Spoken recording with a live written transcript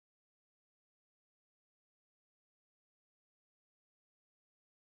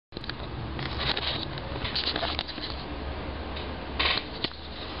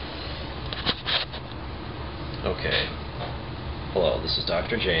is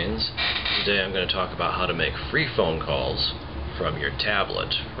Dr. Janes. Today I'm going to talk about how to make free phone calls from your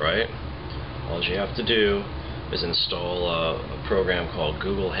tablet, right? All you have to do is install a program called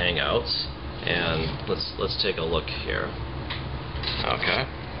Google Hangouts, and let's take a look here. Okay.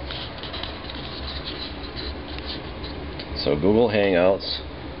 So Google Hangouts,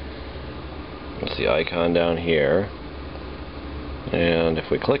 that's the icon down here, and if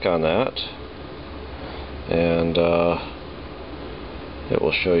we click on that, and it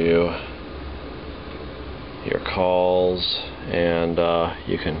will show you your calls, and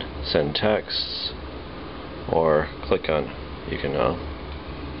you can send texts or click on, you can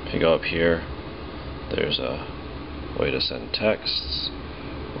if you go up here, there's a way to send texts,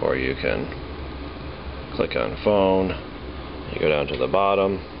 or you can click on phone. You go down to the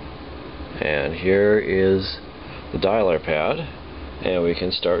bottom, and here is the dialer pad, and we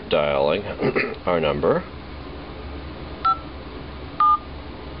can start dialing our number,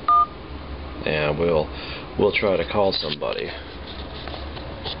 and we'll try to call somebody.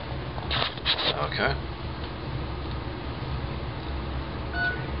 Okay.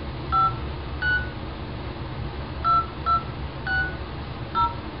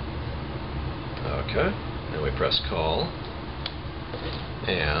 Okay, and we press call,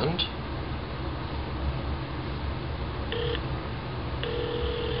 and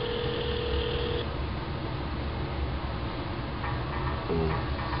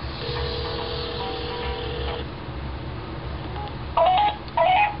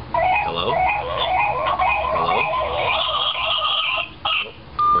hello? Hello? Oh,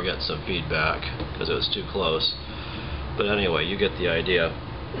 we're getting some feedback because it was too close. But anyway, you get the idea.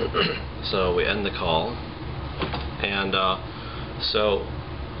 So we end the call, and so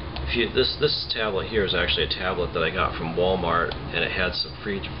if you, this tablet here is actually a tablet that I got from Walmart, and it had some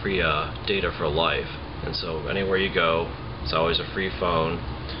free data for life. And so anywhere you go, it's always a free phone.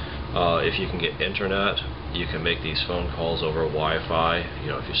 If you can get internet, you can make these phone calls over Wi-Fi. You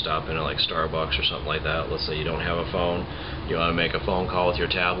know, if you stop in at like Starbucks or something like that, let's say you don't have a phone, you want to make a phone call with your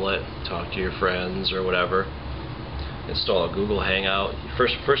tablet, talk to your friends or whatever. Install a Google Hangout.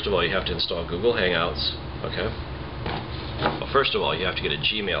 First of all, you have to install Google Hangouts. Okay. Well, first of all, you have to get a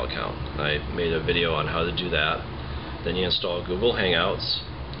Gmail account. I made a video on how to do that. Then you install Google Hangouts,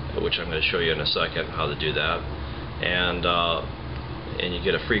 which I'm going to show you in a second how to do that. And you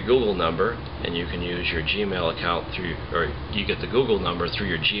get a free Google number, and you can use your Gmail account through, or you get the Google number through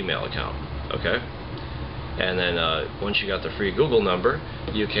your Gmail account. Okay. And then once you got the free Google number,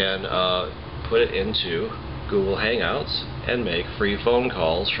 you can put it into Google Hangouts and make free phone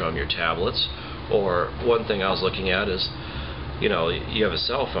calls from your tablets. Or one thing I was looking at is, you know, you have a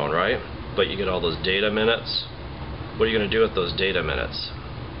cell phone, right? But you get all those data minutes. What are you going to do with those data minutes?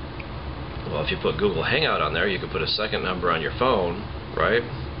 Well, if you put Google Hangout on there, you can put a second number on your phone, right?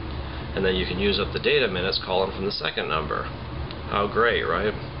 And then you can use up the data minutes calling from the second number. How great,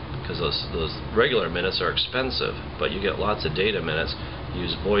 right? Because those regular minutes are expensive, but you get lots of data minutes.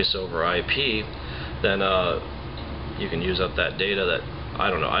 Use voice over IP, then you can use up that data that, I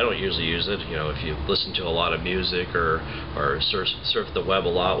don't know, I don't usually use it. You know, if you listen to a lot of music or surf the web a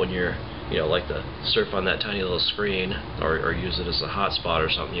lot when you're, you know, like to surf on that tiny little screen, or use it as a hotspot or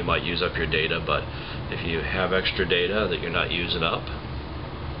something, you might use up your data. But if you have extra data that you're not using up,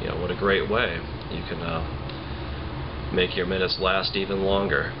 you know, what a great way. You can make your minutes last even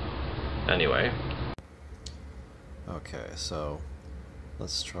longer. Anyway. Okay, so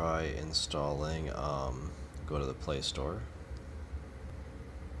let's try installing, go to the Play Store.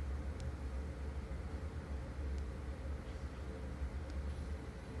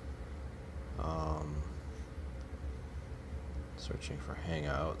 Searching for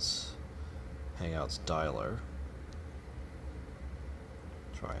Hangouts, Hangouts Dialer.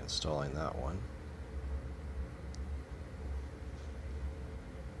 Try installing that one.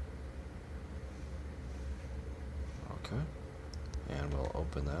 Okay, and we'll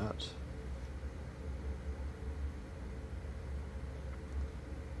open that.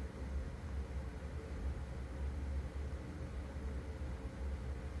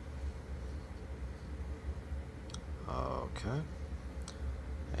 Okay,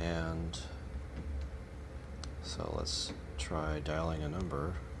 and so let's try dialing a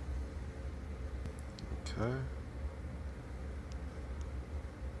number. Okay,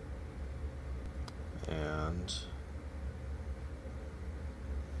 and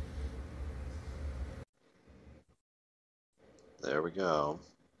there we go.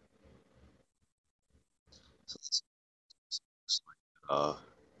 So this looks like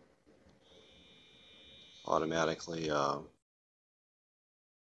automatically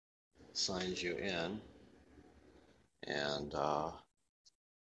signs you in, and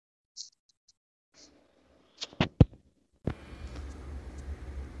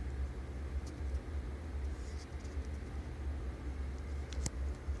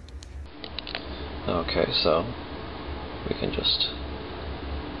Okay, so we can just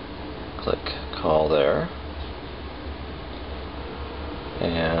click call there,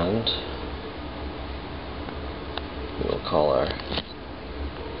 and we will call our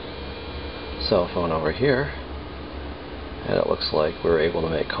cell phone over here, and it looks like we're able to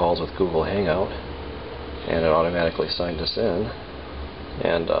make calls with Google Hangout, and it automatically signed us in.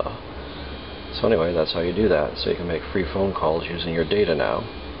 And so anyway, that's how you do that. So you can make free phone calls using your data now.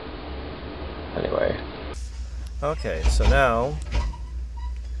 Anyway. Okay, so now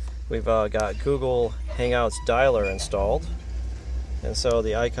we've got Google Hangouts Dialer installed, and so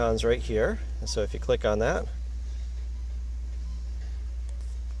the icon's right here, and so if you click on that,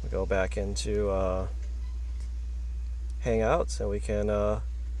 we go back into Hangouts, and we can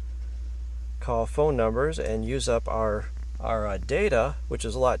call phone numbers and use up our data, which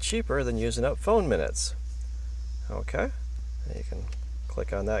is a lot cheaper than using up phone minutes. Okay, and you can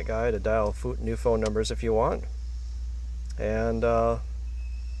click on that guy to dial new phone numbers if you want. And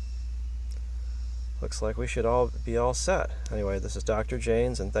looks like we should all be all set. Anyway, this is Dr.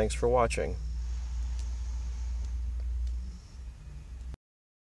 Janes, and thanks for watching.